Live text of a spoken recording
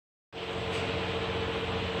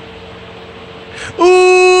Ooh-wee!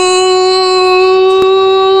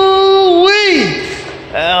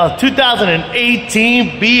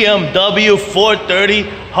 2018 BMW 430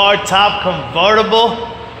 hardtop convertible,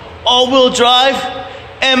 all-wheel drive,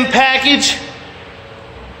 M package,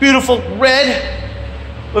 beautiful red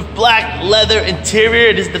with black leather interior.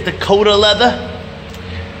 It is the Dakota leather.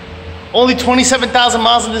 Only 27,000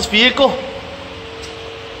 miles in this vehicle.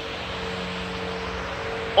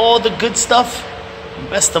 All the good stuff.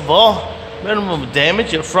 Best of all, minimum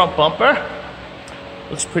damage. Your front bumper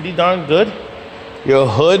looks pretty darn good. Your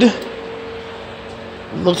hood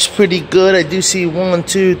looks pretty good. I do see 1,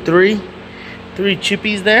 2, 3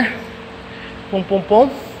 chippies there. Boom, boom,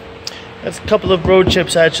 boom. That's a couple of road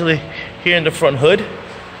chips actually here in the front hood.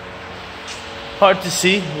 Hard to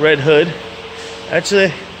see, red hood.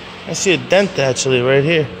 Actually, I see a dent actually right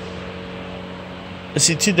here. I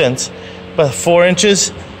see 2 dents, about 4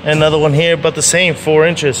 inches, and another one here about the same, 4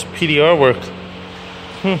 inches. PDR work.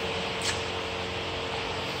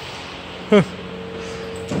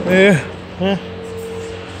 Yeah.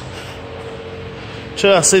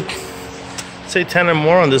 Sure, I'll say 10 or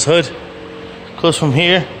more on this hood. Goes from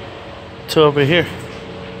here to over here.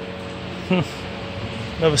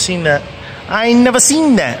 Never seen that. I ain't never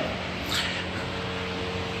seen that.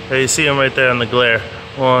 There you see them right there on the glare.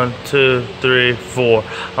 1, 2, 3, 4.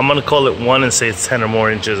 I'm gonna call it 1 and say it's 10 or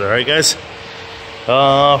more inches. All right, guys.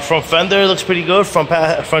 Front fender looks pretty good.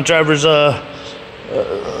 Front driver's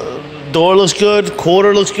door looks good.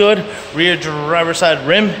 Quarter looks good. Rear driver's side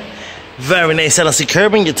rim, very nice LLC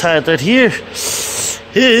curbing. Your tire thread here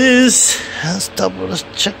is, let's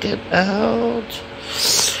check it out.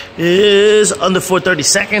 Is under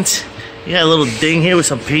 4/32. You got a little ding here with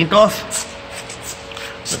some paint off.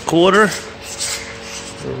 The quarter.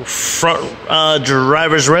 Front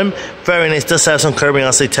driver's rim, very nice. Does have some curbing.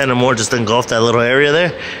 I'll say 10 or more, just engulf that little area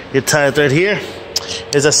there. Your tire thread here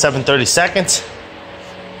is at 7/32.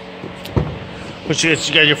 Which you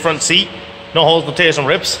got your front seat, no holes, no tears, and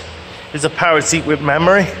rips. It's a powered seat with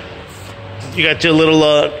memory. You got your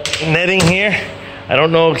little netting here. I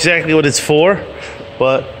don't know exactly what it's for,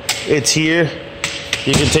 but it's here.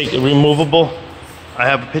 You can take it removable. I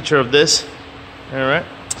have a picture of this. All right,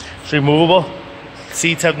 it's removable.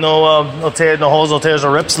 Seats have no tears, no holes, no tears,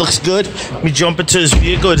 or rips. Looks good. Let me jump into this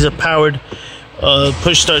vehicle. It is a powered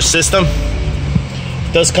push start system.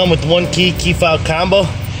 It does come with 1 key fob combo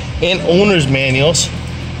and owner's manuals.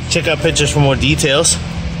 Check out pictures for more details.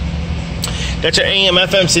 Got your AM,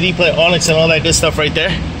 FM, CD player, Onyx, and all that good stuff right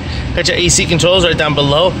there. Got your AC controls right down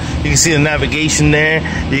below. You can see the navigation there.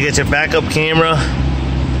 You got your backup camera.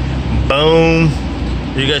 Boom.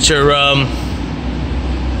 You got your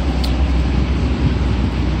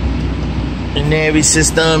navi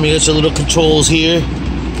system. You got your little controls here.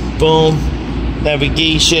 Boom.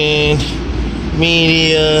 Navigation,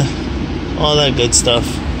 media, all that good stuff.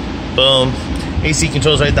 Boom. AC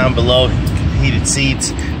controls right down below. Heated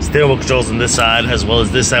seats. Steering wheel controls on this side as well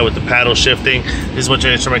as this side with the paddle shifting. This is what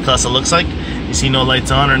your instrument cluster looks like. You see no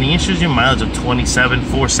lights on or any issues. Your mileage of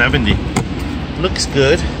 27,470. Looks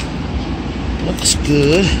good. Looks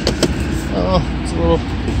good. Oh, it's a little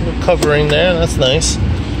covering there. That's nice.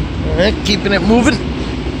 All right, keeping it moving.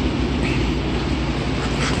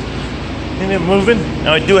 Keeping it moving.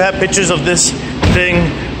 Now I do have pictures of this thing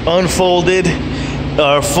unfolded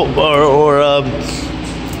or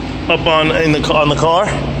up on the car,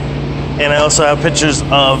 and I also have pictures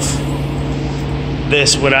of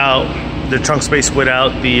this without the trunk space,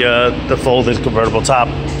 without the folded convertible top.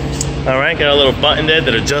 All right, got a little button there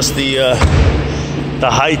that adjusts the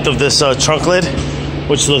height of this trunk lid,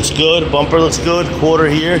 which looks good. Bumper looks good. Quarter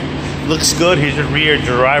here looks good. Here's your rear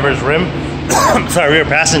driver's rim. Sorry, rear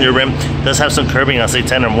passenger rim does have some curbing. I'll say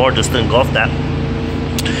 10 or more just to engulf that.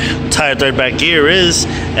 Tire thread back here is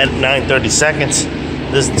at 9/32.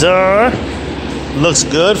 This door looks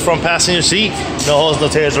good. Front passenger seat, no holes, no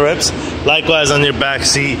tears or rips. Likewise on your back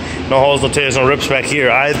seat, no holes, no tears, no rips back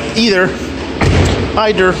here either.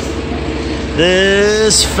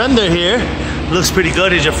 This fender here looks pretty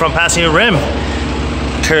good. Here's your front passenger rim.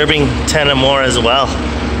 Curbing 10 or more as well.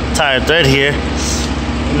 Tire thread here,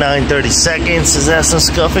 9/32. Is that some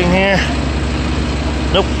scuffing here?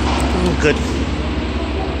 Nope, good.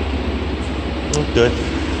 Good.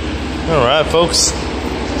 All right, folks.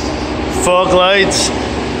 Fog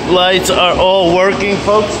lights are all working,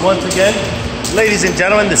 folks. Once again, ladies and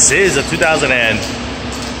gentlemen, this is a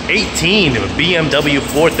 2018 BMW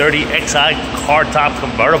 430 Xi hardtop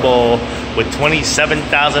convertible with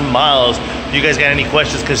 27,000 miles. If you guys got any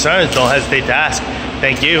questions, concerns, don't hesitate to ask.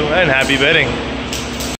 Thank you and happy bidding.